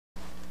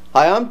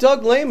Hi, I'm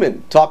Doug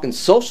Lehman, talking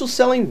social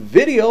selling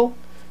video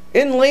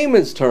in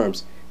layman's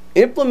terms.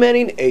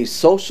 Implementing a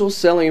social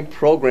selling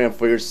program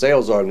for your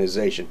sales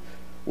organization.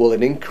 Will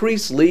it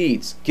increase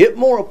leads, get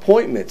more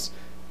appointments,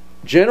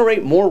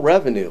 generate more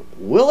revenue?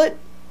 Will it?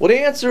 Well, the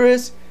answer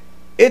is,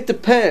 it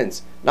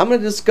depends. And I'm going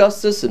to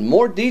discuss this in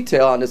more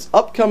detail on this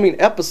upcoming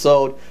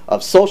episode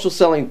of Social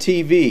Selling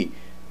TV,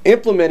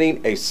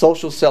 implementing a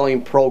social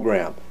selling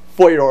program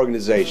for your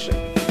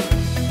organization.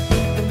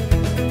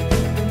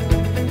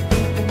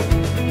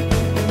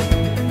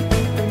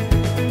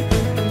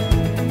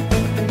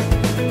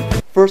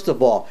 First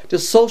of all,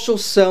 does social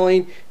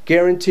selling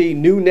guarantee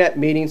new net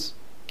meetings,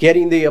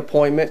 getting the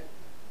appointment?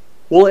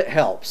 Well, it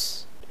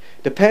helps.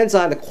 Depends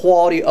on the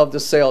quality of the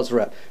sales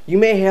rep. You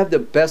may have the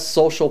best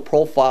social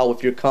profile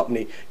with your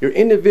company. Your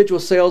individual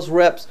sales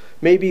reps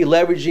may be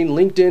leveraging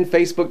LinkedIn,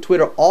 Facebook,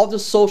 Twitter, all the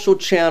social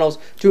channels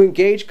to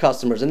engage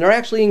customers. And they're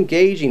actually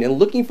engaging and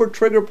looking for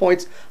trigger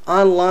points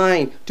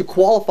online to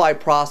qualify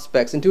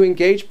prospects and to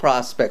engage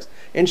prospects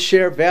and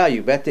share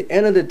value. But at the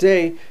end of the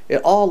day,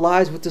 it all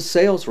lies with the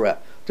sales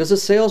rep. Does the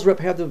sales rep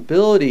have the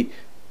ability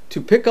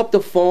to pick up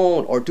the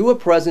phone or do a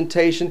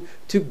presentation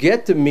to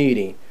get the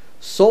meeting?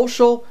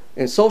 Social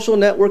and social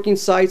networking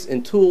sites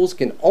and tools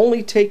can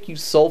only take you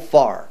so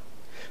far.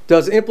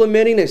 Does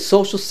implementing a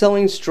social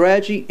selling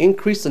strategy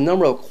increase the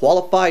number of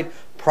qualified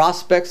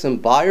prospects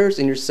and buyers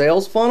in your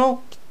sales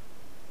funnel?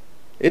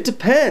 It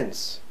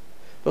depends.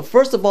 But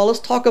first of all, let's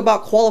talk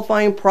about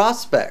qualifying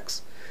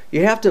prospects.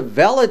 You have to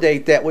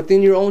validate that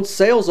within your own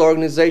sales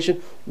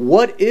organization.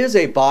 What is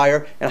a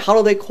buyer and how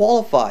do they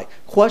qualify?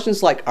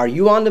 Questions like, are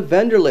you on the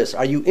vendor list?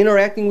 Are you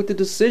interacting with the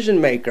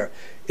decision maker?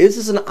 Is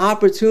this an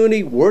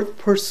opportunity worth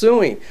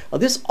pursuing? Now,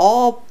 this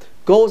all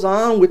goes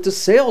on with the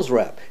sales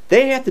rep.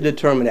 They have to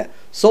determine that.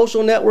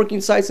 Social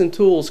networking sites and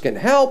tools can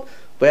help,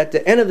 but at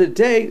the end of the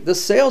day, the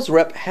sales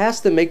rep has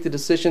to make the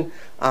decision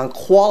on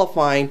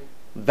qualifying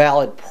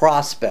valid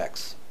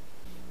prospects.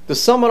 To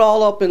sum it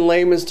all up in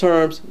layman's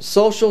terms,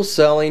 social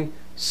selling,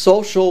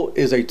 social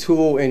is a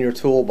tool in your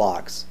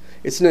toolbox.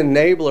 It's an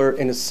enabler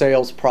in the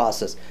sales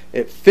process.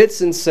 It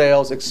fits in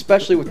sales,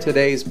 especially with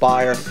today's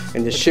buyer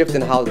and the shift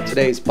in how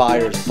today's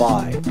buyers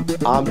buy.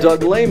 I'm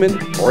Doug Lehman,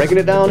 breaking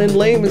it down in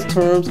layman's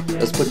terms.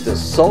 Let's put the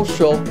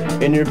social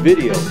in your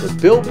video to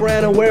build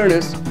brand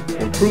awareness,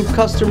 improve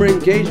customer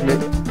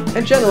engagement,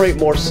 and generate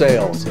more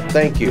sales.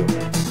 Thank you.